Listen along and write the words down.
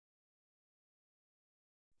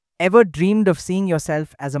Ever dreamed of seeing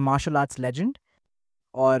yourself as a martial arts legend?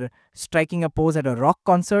 Or striking a pose at a rock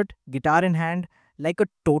concert, guitar in hand, like a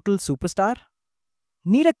total superstar?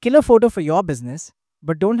 Need a killer photo for your business,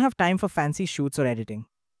 but don't have time for fancy shoots or editing?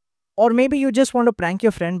 Or maybe you just want to prank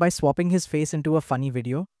your friend by swapping his face into a funny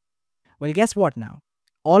video? Well, guess what now?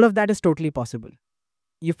 All of that is totally possible.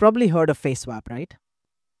 You've probably heard of FaceSwap, right?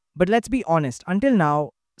 But let's be honest, until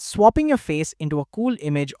now, swapping your face into a cool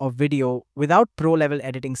image or video without pro level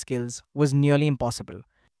editing skills was nearly impossible.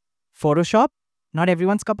 Photoshop? Not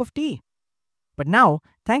everyone's cup of tea. But now,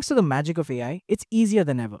 thanks to the magic of AI, it's easier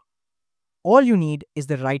than ever. All you need is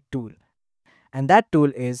the right tool. And that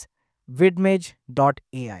tool is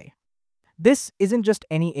Vidmage.ai. This isn't just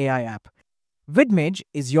any AI app. Vidmage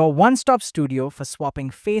is your one-stop studio for swapping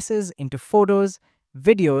faces into photos,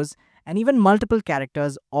 videos, and even multiple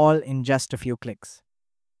characters all in just a few clicks.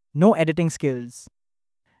 No editing skills.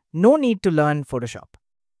 No need to learn Photoshop.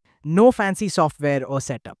 No fancy software or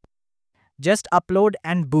setup. Just upload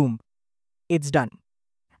and boom, it's done.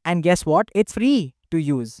 And guess what? It's free to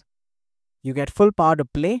use. You get full power to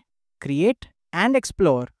play, create, and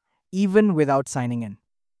explore even without signing in.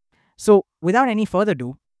 So, without any further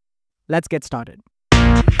ado, let's get started.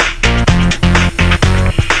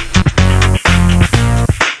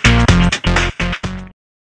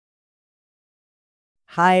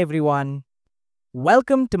 Hi everyone.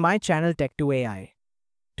 Welcome to my channel Tech2AI.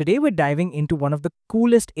 Today we're diving into one of the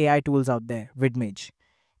coolest AI tools out there,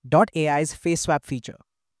 Vidmage.ai's FaceSwap feature.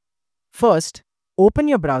 First, open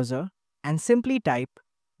your browser and simply type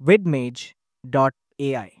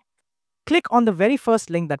vidmage.ai. Click on the very first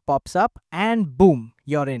link that pops up and boom,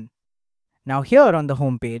 you're in. Now here on the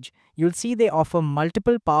home page, you'll see they offer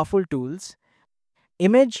multiple powerful tools: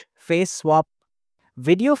 image face swap,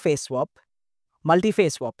 video face swap, multi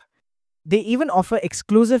FaceSwap. They even offer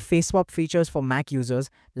exclusive FaceSwap features for Mac users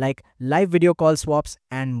like live video call swaps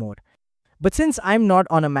and more. But since I'm not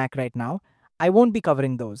on a Mac right now, I won't be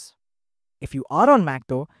covering those. If you are on Mac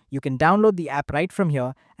though, you can download the app right from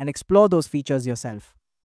here and explore those features yourself.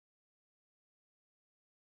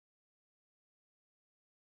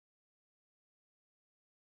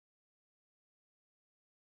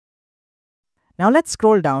 Now let's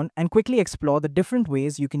scroll down and quickly explore the different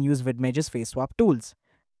ways you can use Vidmage's FaceSwap tools.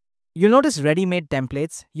 You'll notice ready-made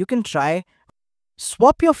templates. You can try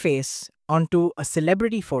swap your face onto a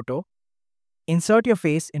celebrity photo, insert your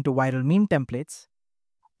face into viral meme templates,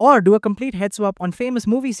 or do a complete head swap on famous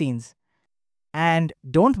movie scenes. And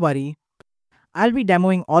don't worry, I'll be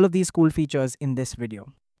demoing all of these cool features in this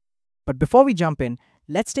video. But before we jump in,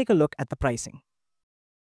 let's take a look at the pricing.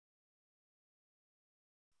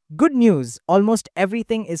 Good news, almost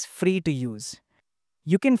everything is free to use.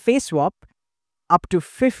 You can face swap up to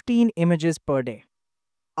 15 images per day,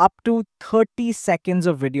 up to 30 seconds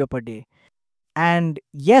of video per day. And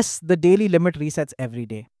yes, the daily limit resets every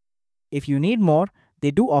day. If you need more,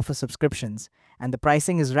 they do offer subscriptions, and the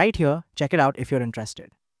pricing is right here. Check it out if you're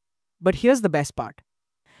interested. But here's the best part.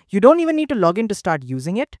 You don't even need to log in to start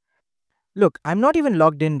using it. Look, I'm not even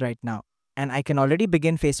logged in right now, and I can already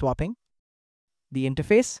begin face swapping. The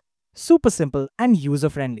interface, super simple and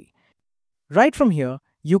user-friendly. Right from here,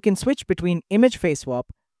 you can switch between image face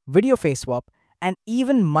swap, video face swap, and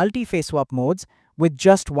even multi FaceSwap modes with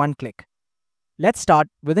just one click. Let's start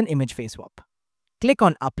with an image face swap. Click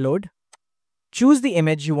on Upload. Choose the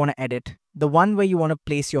image you want to edit, the one where you want to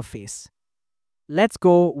place your face. Let's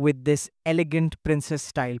go with this elegant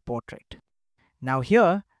princess-style portrait. Now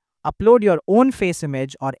here, upload your own face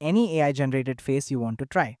image or any AI-generated face you want to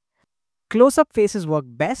try. Close-up faces work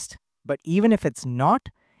best, but even if it's not,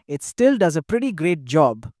 it still does a pretty great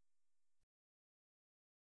job.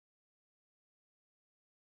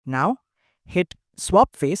 Now, hit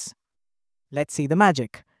Swap Face. Let's see the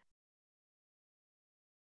magic.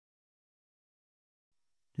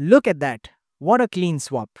 Look at that. What a clean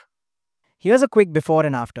swap. Here's a quick before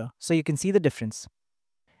and after, so you can see the difference.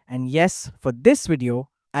 And yes, for this video,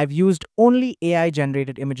 I've used only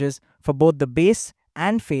AI-generated images for both the base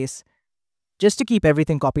and face, just to keep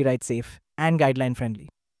everything copyright safe and guideline friendly.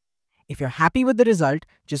 If you're happy with the result,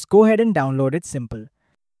 just go ahead and download it. Simple.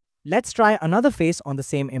 Let's try another face on the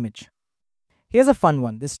same image. Here's a fun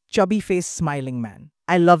one, this chubby face smiling man.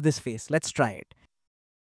 I love this face. Let's try it.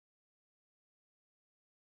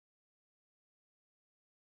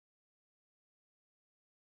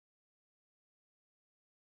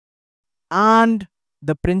 And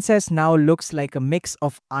the princess now looks like a mix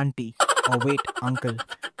of auntie, or wait, uncle.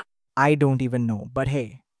 I don't even know, but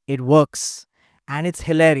hey, it works and it's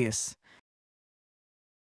hilarious.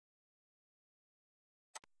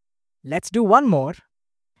 Let's do one more.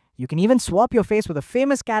 You can even swap your face with a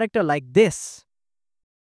famous character like this.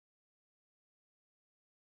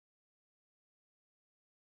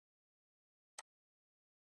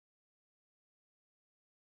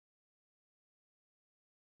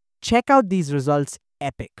 Check out these results,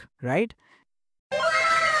 epic, right?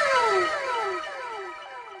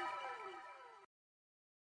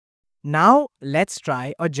 Now let's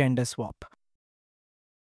try a gender swap.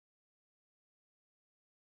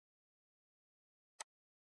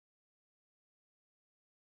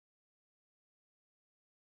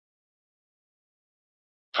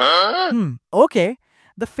 Okay.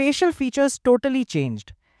 The facial features totally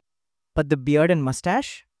changed, but the beard and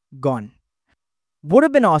mustache, gone. Would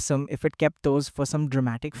have been awesome if it kept those for some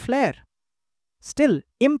dramatic flair. Still,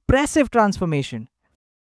 impressive transformation.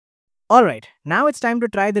 Alright, now it's time to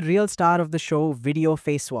try the real star of the show, Video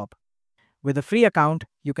FaceSwap. With a free account,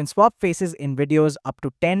 you can swap faces in videos up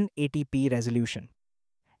to 1080p resolution.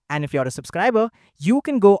 And if you're a subscriber, you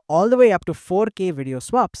can go all the way up to 4K video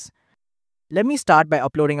swaps. Let me start by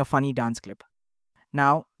uploading a funny dance clip.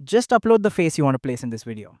 Now, just upload the face you want to place in this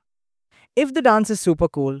video. If the dance is super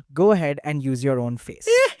cool, go ahead and use your own face.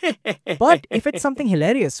 But if it's something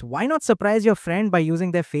hilarious, why not surprise your friend by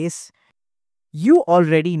using their face? You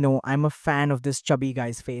already know I'm a fan of this chubby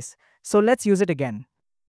guy's face, so let's use it again.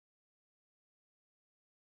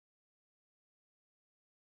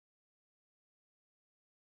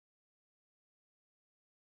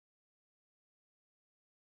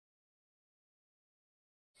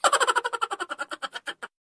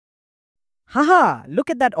 Haha, look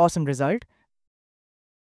at that awesome result.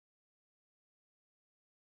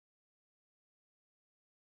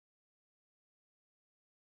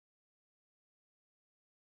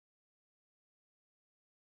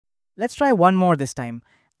 Let's try one more this time.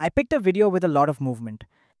 I picked a video with a lot of movement.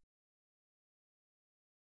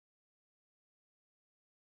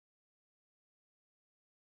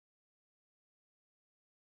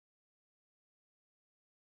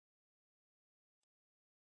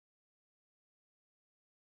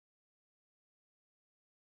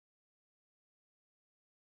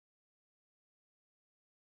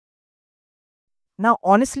 Now,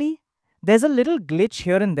 honestly, there's a little glitch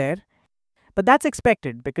here and there, but that's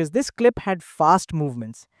expected because this clip had fast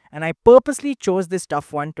movements, and I purposely chose this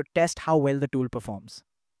tough one to test how well the tool performs.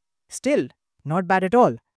 Still, not bad at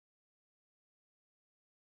all.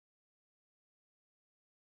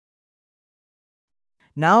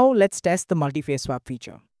 Now, let's test the multi FaceSwap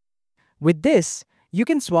feature. With this, you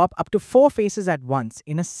can swap up to 4 faces at once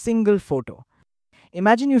in a single photo.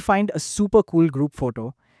 Imagine you find a super cool group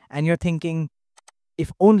photo, and you're thinking,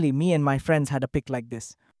 if only me and my friends had a pic like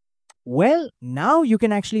this. Well, now you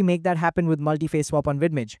can actually make that happen with Multi FaceSwap on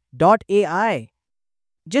Vidmage.ai.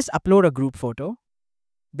 Just upload a group photo,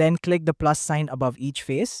 then click the plus sign above each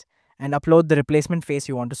face, and upload the replacement face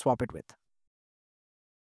you want to swap it with.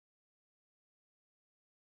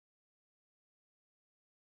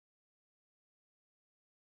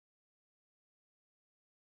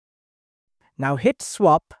 Now hit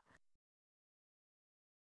swap.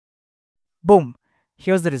 Boom.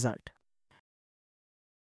 Here's the result.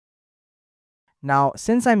 Now,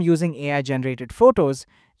 since I'm using AI generated photos,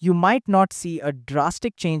 you might not see a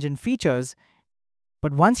drastic change in features,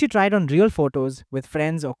 but once you try it on real photos with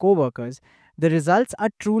friends or coworkers, the results are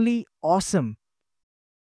truly awesome.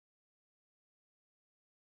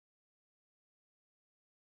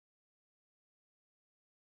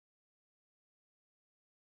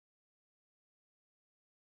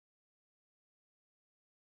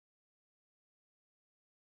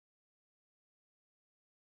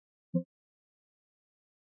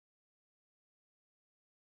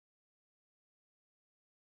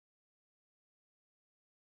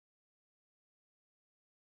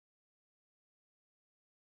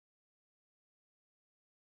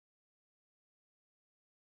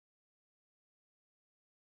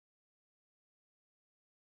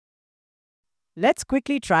 Let's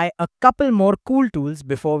quickly try a couple more cool tools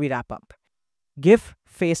before we wrap up. GIF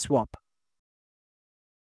FaceSwap.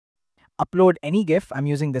 Upload any GIF, I'm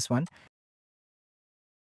using this one.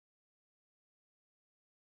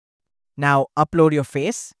 Now upload your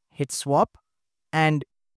face, hit swap, and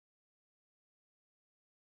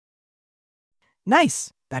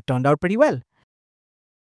nice! That turned out pretty well.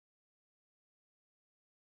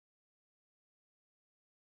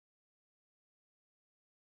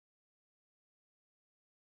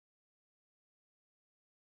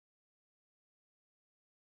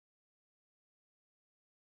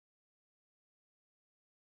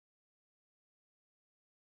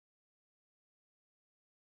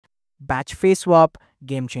 Batch FaceSwap,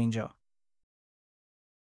 game changer.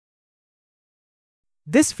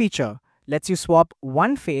 This feature lets you swap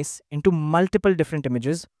one face into multiple different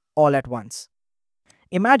images all at once.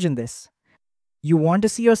 Imagine this. You want to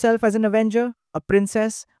see yourself as an Avenger, a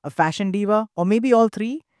princess, a fashion diva, or maybe all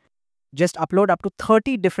three? Just upload up to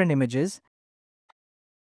 30 different images,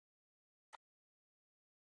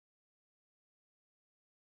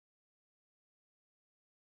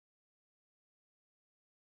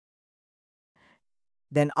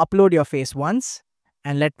 then upload your face once,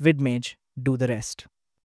 and let Vidmage do the rest.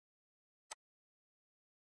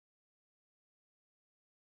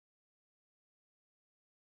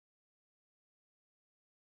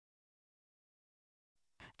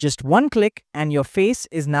 Just one click, and your face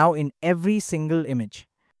is now in every single image.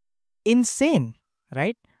 Insane,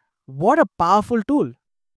 right? What a powerful tool.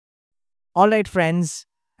 Alright, friends,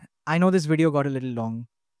 I know this video got a little long,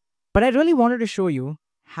 but I really wanted to show you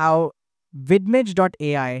how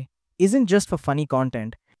Vidmage.ai isn't just for funny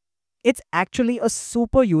content. It's actually a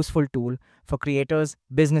super useful tool for creators,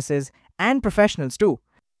 businesses, and professionals too.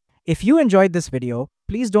 If you enjoyed this video,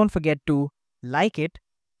 please don't forget to like it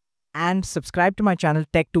and subscribe to my channel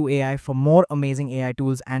Tech2AI for more amazing AI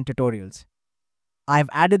tools and tutorials. I've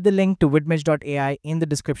added the link to Vidmage.ai in the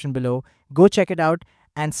description below. Go check it out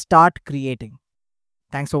and start creating.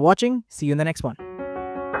 Thanks for watching. See you in the next one.